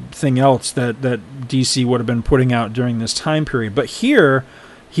everything else that DC would have been putting out during this time period. But here,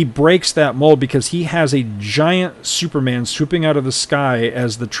 he breaks that mold because he has a giant Superman swooping out of the sky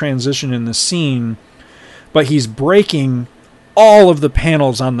as the transition in the scene, but he's breaking all of the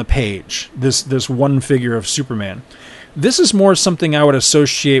panels on the page, this one figure of Superman. This is more something I would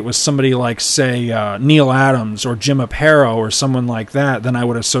associate with somebody like, say, Neil Adams or Jim Aparo or someone like that than I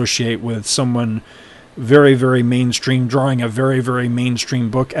would associate with someone very, very mainstream drawing a very, very mainstream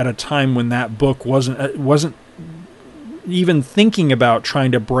book at a time when that book wasn't even thinking about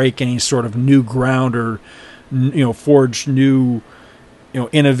trying to break any sort of new ground or, you know, forge new, you know,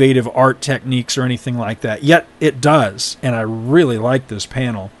 innovative art techniques or anything like that. Yet it does, and I really like this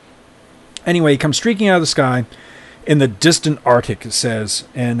panel. Anyway, he comes streaking out of the sky. In the distant Arctic, it says,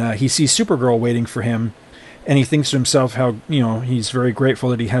 and he sees Supergirl waiting for him, and he thinks to himself how, you know, he's very grateful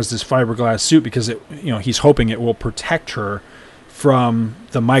that he has this fiberglass suit because it, you know, he's hoping it will protect her from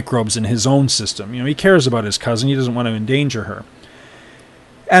the microbes in his own system. You know, he cares about his cousin. He doesn't want to endanger her.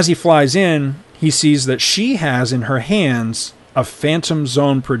 As he flies in, he sees that she has in her hands a Phantom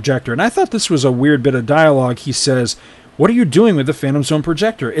Zone projector, and I thought this was a weird bit of dialogue. He says, "What are you doing with the Phantom Zone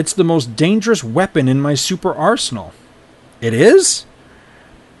projector? It's the most dangerous weapon in my super arsenal." It is?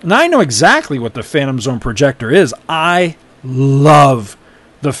 Now I know exactly what the Phantom Zone projector is. I love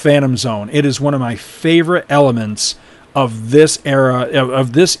the Phantom Zone. It is one of my favorite elements of this era,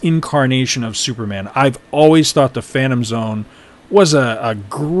 of this incarnation of Superman. I've always thought the Phantom Zone was a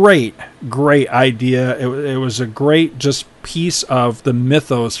great idea. It was a great just piece of the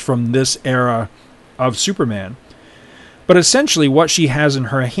mythos from this era of Superman. But essentially what she has in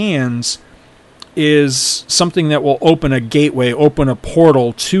her hands is something that will open a gateway, open a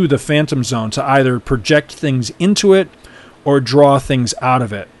portal to the Phantom Zone to either project things into it or draw things out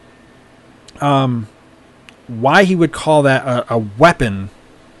of it. Why he would call that a weapon,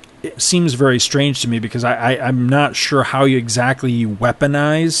 it seems very strange to me, because I'm not sure how you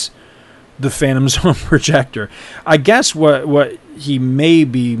weaponize the Phantom Zone projector. I guess what he may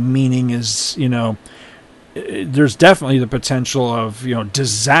be meaning is, there's definitely the potential of,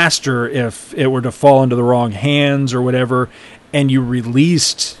 disaster if it were to fall into the wrong hands or whatever, and you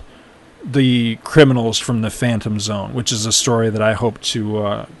released the criminals from the Phantom Zone, which is a story that I hope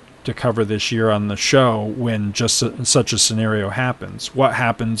to cover this year on the show when just such a scenario happens. What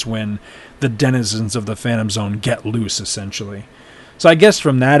happens when the denizens of the Phantom Zone get loose, essentially. So I guess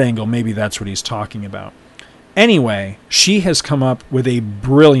from that angle, maybe that's what he's talking about. Anyway, she has come up with a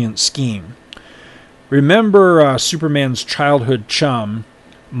brilliant scheme. Remember Superman's childhood chum,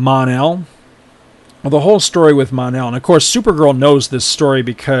 Mon-El? Well, the whole story with Mon-El, and of course Supergirl knows this story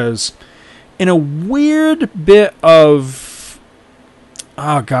because in a weird bit of,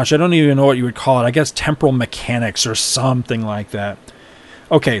 I don't even know what you would call it. I guess temporal mechanics or something like that.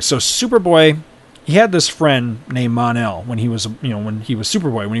 Okay, so Superboy, he had this friend named Mon-El when he was, when he was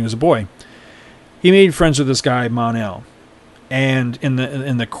Superboy, when he was a boy. He made friends with this guy, Mon-El. And in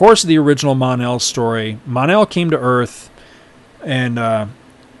the course of the original Mon-El story, Mon-El came to Earth, and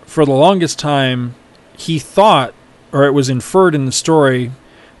for the longest time, he thought, or it was inferred in the story,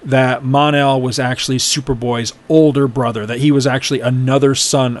 that Mon-El was actually Superboy's older brother, that he was actually another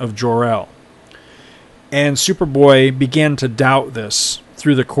son of Jor-El. And Superboy began to doubt this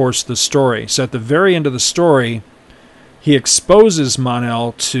through the course of the story. So at the very end of the story, he exposes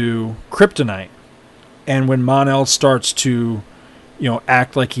Mon-El to kryptonite. And when Mon-El starts to,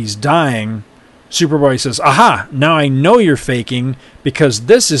 act like he's dying, Superboy says, "Aha, now I know you're faking, because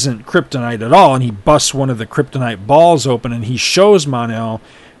this isn't kryptonite at all." And he busts one of the kryptonite balls open, and he shows Mon-El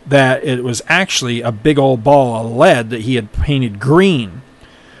that it was actually a big old ball of lead that he had painted green.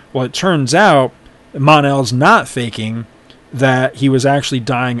 Well, it turns out Mon-El's not faking, that he was actually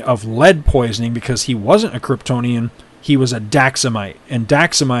dying of lead poisoning because he wasn't a Kryptonian, he was a Daxamite. And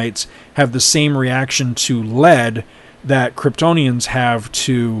Daxamites have the same reaction to lead that Kryptonians have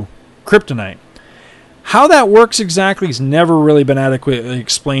to kryptonite. How that works exactly has never really been adequately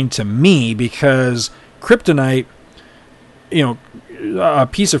explained to me, because kryptonite, a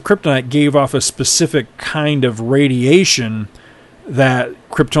piece of kryptonite gave off a specific kind of radiation that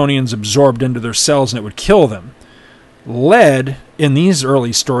Kryptonians absorbed into their cells and it would kill them. Lead, in these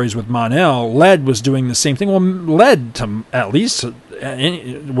early stories with Mon-El, lead was doing the same thing. Well, lead, to at least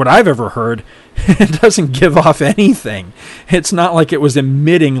what I've ever heard, it doesn't give off anything. It's not like it was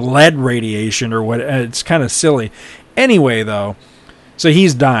emitting lead radiation or what. It's kind of silly. Anyway, though, so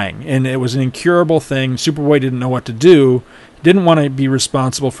he's dying, and it was an incurable thing. Superboy didn't know what to do, didn't want to be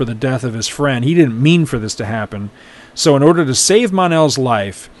responsible for the death of his friend. He didn't mean for this to happen. So in order to save Mon-El's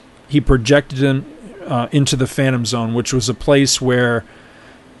life, he projected him into the Phantom Zone, which was a place where,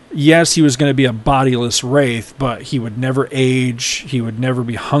 yes, he was going to be a bodiless wraith, but he would never age, he would never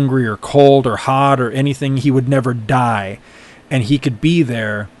be hungry or cold or hot or anything, he would never die. And he could be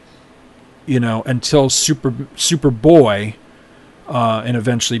there, until Superboy, and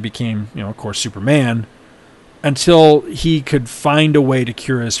eventually became, of course, Superman, until he could find a way to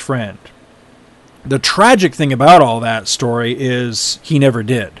cure his friend. The tragic thing about all that story is he never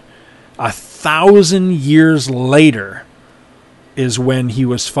did. 1,000 years later is when he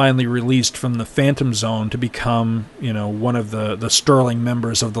was finally released from the Phantom Zone to become, one of the sterling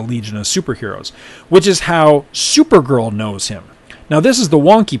members of the Legion of Superheroes, which is how Supergirl knows him. Now, this is the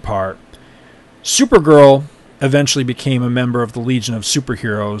wonky part. Supergirl eventually became a member of the Legion of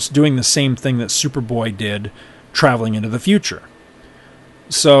Superheroes, doing the same thing that Superboy did, traveling into the future.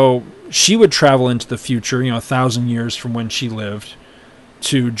 So she would travel into the future, 1,000 years from when she lived,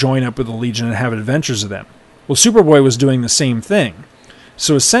 to join up with the Legion and have adventures with them. Well, Superboy was doing the same thing.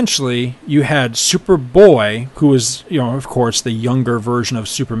 So essentially, you had Superboy, who was, of course, the younger version of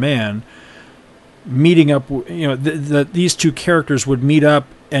Superman, meeting up, these two characters would meet up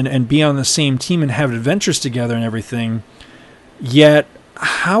and be on the same team and have adventures together and everything. Yet,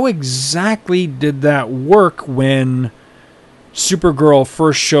 how exactly did that work when Supergirl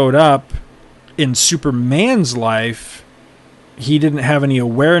first showed up in Superman's life? he didn't have any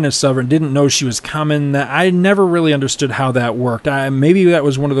awareness of her and didn't know she was coming. I never really understood how that worked. Maybe that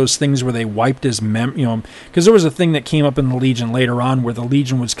was one of those things where they wiped his because there was a thing that came up in the Legion later on where the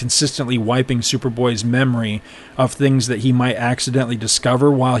Legion was consistently wiping Superboy's memory of things that he might accidentally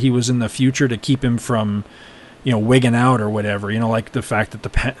discover while he was in the future to keep him from, wigging out or whatever. Like the fact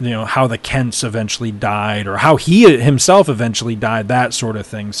that how the Kents eventually died or how he himself eventually died, that sort of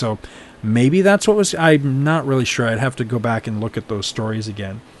thing. So maybe that's what was... I'm not really sure. I'd have to go back and look at those stories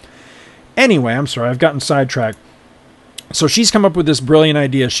again. Anyway, I'm sorry. I've gotten sidetracked. So she's come up with this brilliant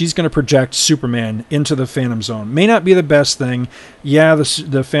idea. She's going to project Superman into the Phantom Zone. May not be the best thing. Yeah,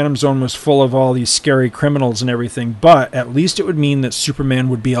 the Phantom Zone was full of all these scary criminals and everything, but at least it would mean that Superman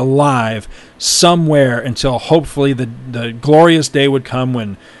would be alive somewhere until hopefully the glorious day would come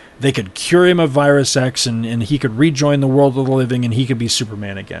when they could cure him of Virus X and he could rejoin the world of the living and he could be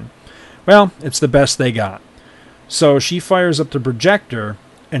Superman again. Well, it's the best they got. So she fires up the projector,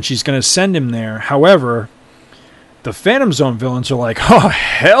 and she's going to send him there. However, the Phantom Zone villains are like, oh,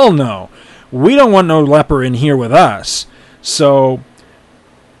 hell no. We don't want no leper in here with us. So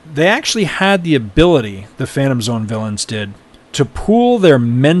they actually had the ability, the Phantom Zone villains did, to pool their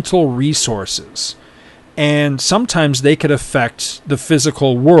mental resources. And sometimes they could affect the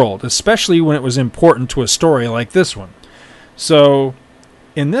physical world, especially when it was important to a story like this one. So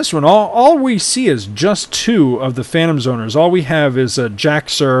in this one, all we see is just two of the Phantom Zoners. All we have is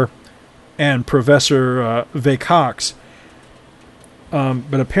Jax-Ur and Professor Vacaux.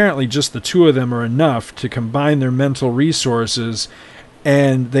 But apparently just the two of them are enough to combine their mental resources,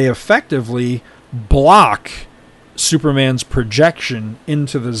 and they effectively block Superman's projection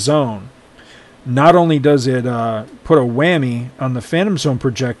into the zone. Not only does it put a whammy on the Phantom Zone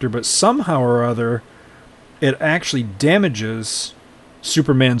projector, but somehow or other it actually damages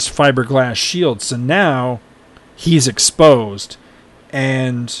Superman's fiberglass shield. So now he's exposed,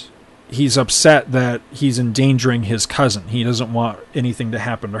 and he's upset that he's endangering his cousin. He doesn't want anything to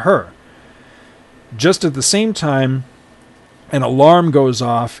happen to her. Just at the same time, an alarm goes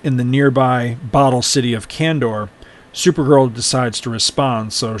off in the nearby bottle city of Kandor. Supergirl decides to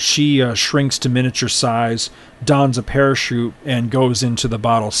respond, so she shrinks to miniature size, dons a parachute, and goes into the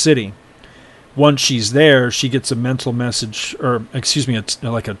bottle city. Once she's there, she gets a mental message,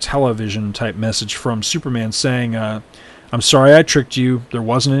 like a television type message from Superman saying, I'm sorry I tricked you. There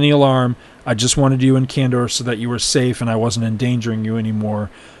wasn't any alarm. I just wanted you in Kandor so that you were safe and I wasn't endangering you anymore.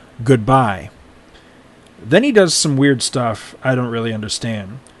 Goodbye. Then he does some weird stuff I don't really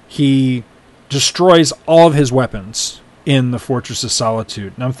understand. He destroys all of his weapons in the Fortress of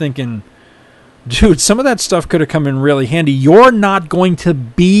Solitude. And I'm thinking, dude, some of that stuff could have come in really handy. You're not going to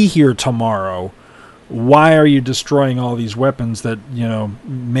be here tomorrow. Why are you destroying all these weapons that,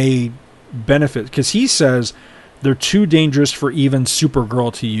 may benefit? Because he says they're too dangerous for even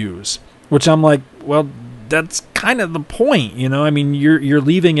Supergirl to use. Which I'm like, well, that's kind of the point, I mean, you're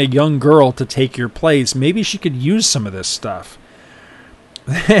leaving a young girl to take your place. Maybe she could use some of this stuff.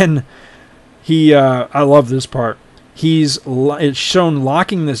 Then I love this part. It's shown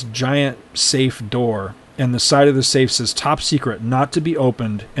locking this giant safe door, and the side of the safe says top secret, not to be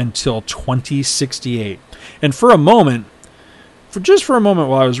opened until 2068. And for a moment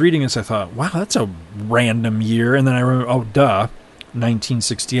while I was reading this, I thought, wow, that's a random year. And then I remember,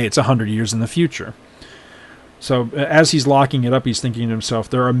 1968. It's 100 years in the future. So as he's locking it up, he's thinking to himself,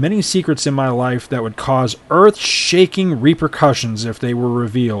 there are many secrets in my life that would cause earth-shaking repercussions if they were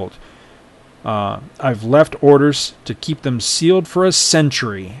revealed. I've left orders to keep them sealed for a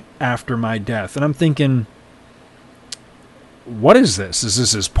century after my death. And I'm thinking, what is this? Is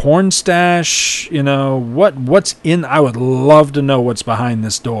this his porn stash? What's in? I would love to know what's behind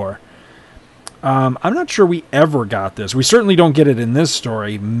this door. I'm not sure we ever got this. We certainly don't get it in this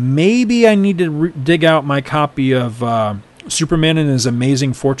story. Maybe I need to dig out my copy of Superman and His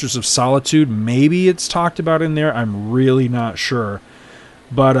Amazing Fortress of Solitude. Maybe it's talked about in there. I'm really not sure.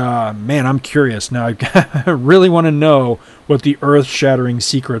 But, man, I'm curious. Now, I really want to know what the earth-shattering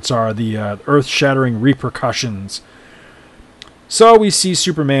secrets are, the earth-shattering repercussions. So we see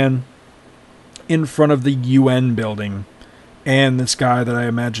Superman in front of the UN building, and this guy that I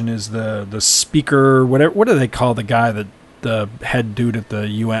imagine is the speaker, whatever. What do they call the guy, the head dude at the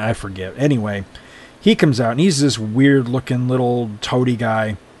UN? I forget. Anyway, he comes out, and he's this weird-looking little toady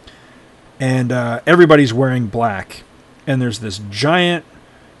guy, and everybody's wearing black. And there's this giant,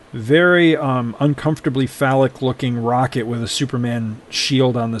 very uncomfortably phallic-looking rocket with a Superman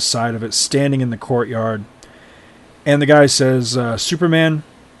shield on the side of it standing in the courtyard. And the guy says, Superman,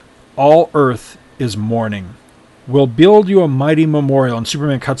 all Earth is mourning. We'll build you a mighty memorial. And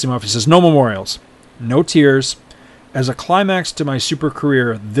Superman cuts him off. He says, no memorials, no tears, As a climax to my super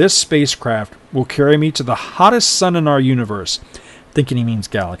career, this spacecraft will carry me to the hottest sun in our universe. Thinking he means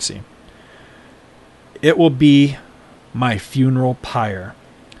galaxy. It will be my funeral pyre.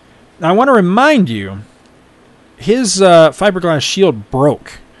 Now, I want to remind you, his fiberglass shield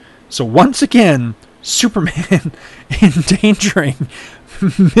broke. So once again, Superman endangering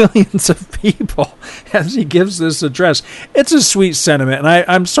millions of people as he gives this address. It's a sweet sentiment, and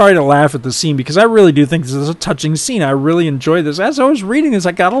I'm sorry to laugh at the scene because I really do think this is a touching scene. I really enjoyed this. As I was reading this,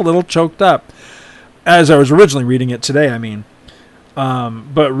 I got a little choked up. As I was originally reading it today, I mean.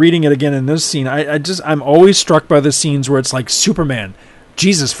 But reading it again in this scene, I'm always struck by the scenes where it's like, Superman,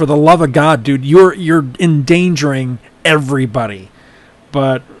 Jesus, for the love of God, dude, you're endangering everybody.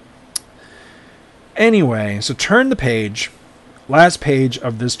 But anyway, so turn the page. Last page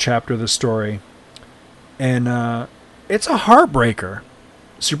of this chapter of the story. And it's a heartbreaker.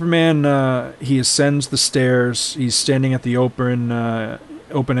 Superman, he ascends the stairs. He's standing at the open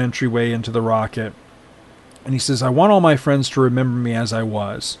entryway into the rocket. And he says, I want all my friends to remember me as I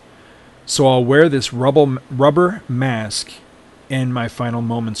was. So I'll wear this rubber mask in my final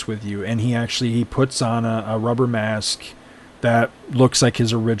moments with you. And he puts on a rubber mask that looks like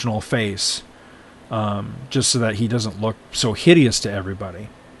his original face. Just so that he doesn't look so hideous to everybody.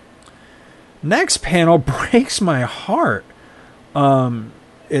 Next panel breaks my heart.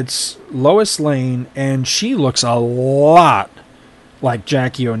 It's Lois Lane, and she looks a lot like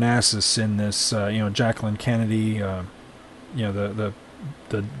Jackie Onassis in this, Jacqueline Kennedy, the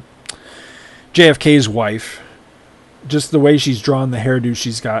JFK's wife. Just the way she's drawn, the hairdo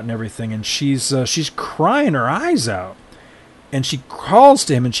she's got and everything, and she's crying her eyes out. And she calls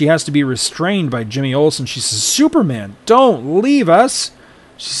to him, and she has to be restrained by Jimmy Olsen. She says, Superman, don't leave us.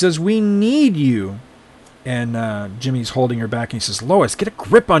 She says, we need you. And Jimmy's holding her back, and he says, Lois, get a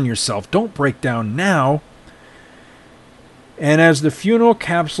grip on yourself. Don't break down now. And as the funeral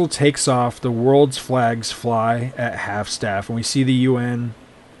capsule takes off, the world's flags fly at half-staff. And we see the UN,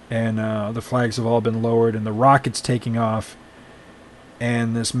 and the flags have all been lowered, and the rocket's taking off.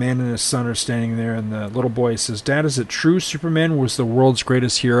 And this man and his son are standing there, and the little boy says, Dad, is it true Superman was the world's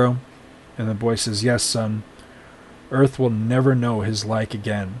greatest hero? And the boy says, yes, son. Earth will never know his like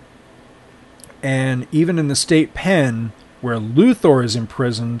again. And even in the state pen, where Luthor is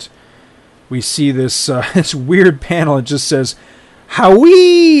imprisoned, we see this this weird panel. It just says,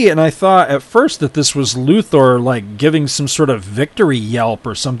 Howee! And I thought at first that this was Luthor like giving some sort of victory yelp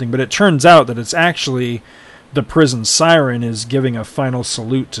or something, but it turns out that it's actually the prison siren is giving a final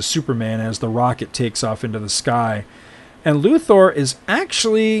salute to Superman as the rocket takes off into the sky. And Luthor is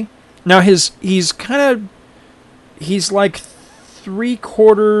actually, now he's like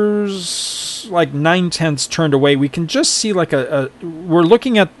 3/4, like 9/10 turned away. We can just see like we're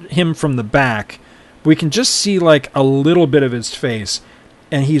looking at him from the back. We can just see like a little bit of his face,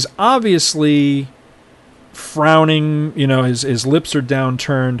 and he's obviously frowning. His lips are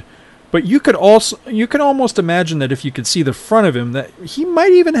downturned. But you could almost imagine that if you could see the front of him, that he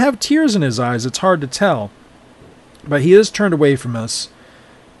might even have tears in his eyes. It's hard to tell, but he is turned away from us,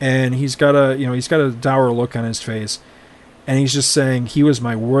 and he's got a dour look on his face, and he's just saying, he was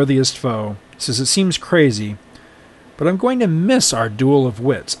my worthiest foe. He says, it seems crazy, but I'm going to miss our duel of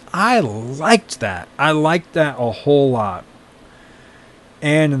wits. I liked that. I liked that a whole lot.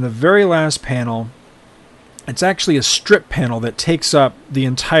 And in the very last panel, it's actually a strip panel that takes up the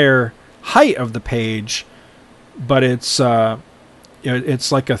entire height of the page, but it's like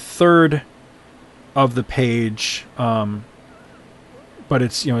a third of the page, but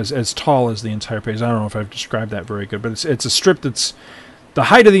it's as tall as the entire page. I don't know if I've described that very good, but it's a strip that's the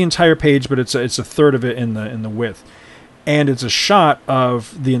height of the entire page, but it's a third of it in the width, and it's a shot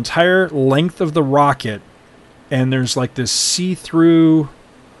of the entire length of the rocket, and there's like this see-through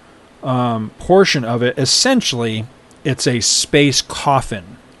portion of it. Essentially, it's a space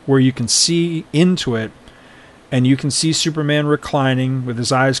coffin where you can see into it, and you can see Superman reclining with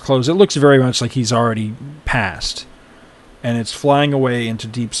his eyes closed. It looks very much like he's already passed, and it's flying away into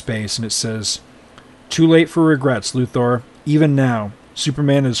deep space, and it says, too late for regrets, Luthor. Even now,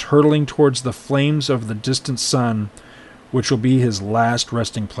 Superman is hurtling towards the flames of the distant sun, which will be his last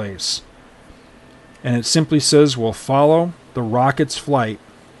resting place. And it simply says, we'll follow the rocket's flight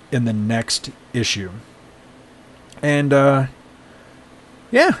in the next issue. And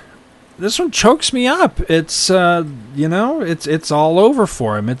this one chokes me up. It's it's all over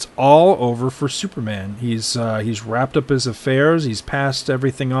for him. It's all over for Superman. He's wrapped up his affairs. He's passed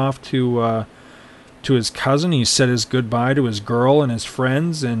everything off to his cousin. He said his goodbye to his girl and his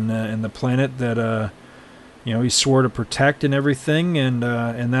friends and the planet that he swore to protect and everything.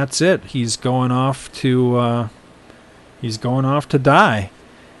 And that's it. He's going off to He's going off to die.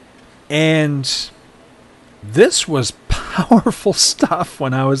 And this was powerful stuff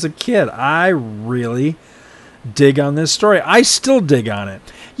when I was a kid. I really dig on this story. I still dig on it.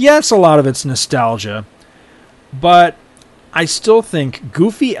 Yes, a lot of it's nostalgia, but I still think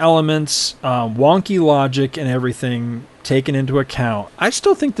goofy elements, wonky logic, and everything taken into account, I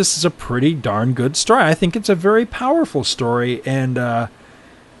still think this is a pretty darn good story. I think it's a very powerful story, and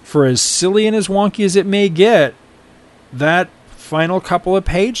for as silly and as wonky as it may get, that final couple of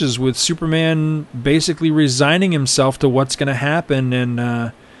pages with Superman basically resigning himself to what's going to happen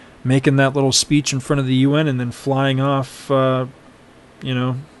and making that little speech in front of the UN and then flying off, to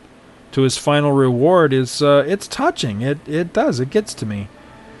his final reward is it's touching. It does. It gets to me.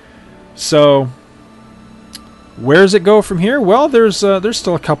 So where does it go from here? Well, there's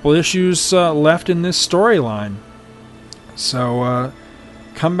still a couple issues left in this storyline. So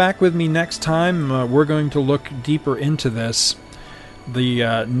come back with me next time. We're going to look deeper into this.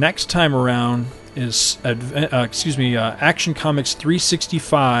 The next time around is Action Comics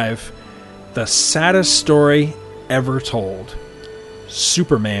 365, the saddest story ever told.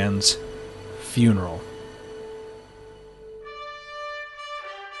 Superman's funeral.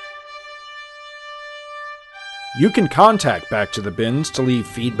 You can contact Back to the Bins to leave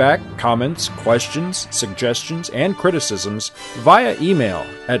feedback, comments, questions, suggestions, and criticisms via email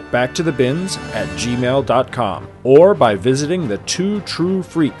at backtothebins@gmail.com or by visiting the Two True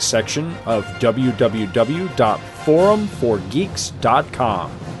Freaks section of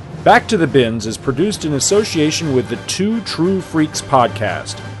www.forumforgeeks.com. Back to the Bins is produced in association with the Two True Freaks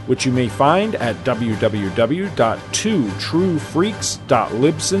podcast, which you may find at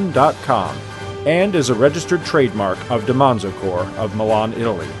www.twotruefreaks.libsyn.com. and is a registered trademark of DiManzo Corps of Milan,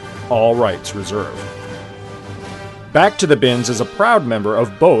 Italy. All rights reserved. Back to the Bins is a proud member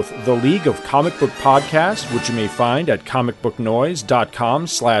of both the League of Comic Book Podcasts, which you may find at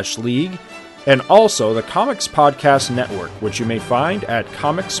comicbooknoise.com/league, and also the Comics Podcast Network, which you may find at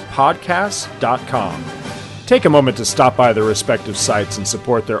comicspodcasts.com. Take a moment to stop by their respective sites and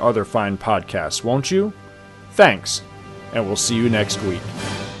support their other fine podcasts, won't you? Thanks, and we'll see you next week.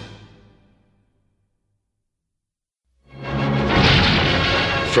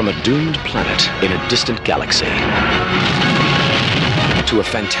 From a doomed planet in a distant galaxy to a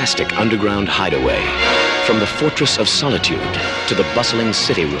fantastic underground hideaway, from the Fortress of Solitude to the bustling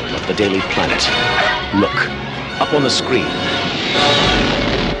city room of the Daily Planet. Look, up on the screen.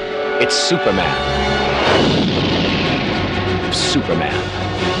 It's Superman. Superman,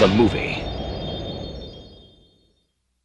 the movie.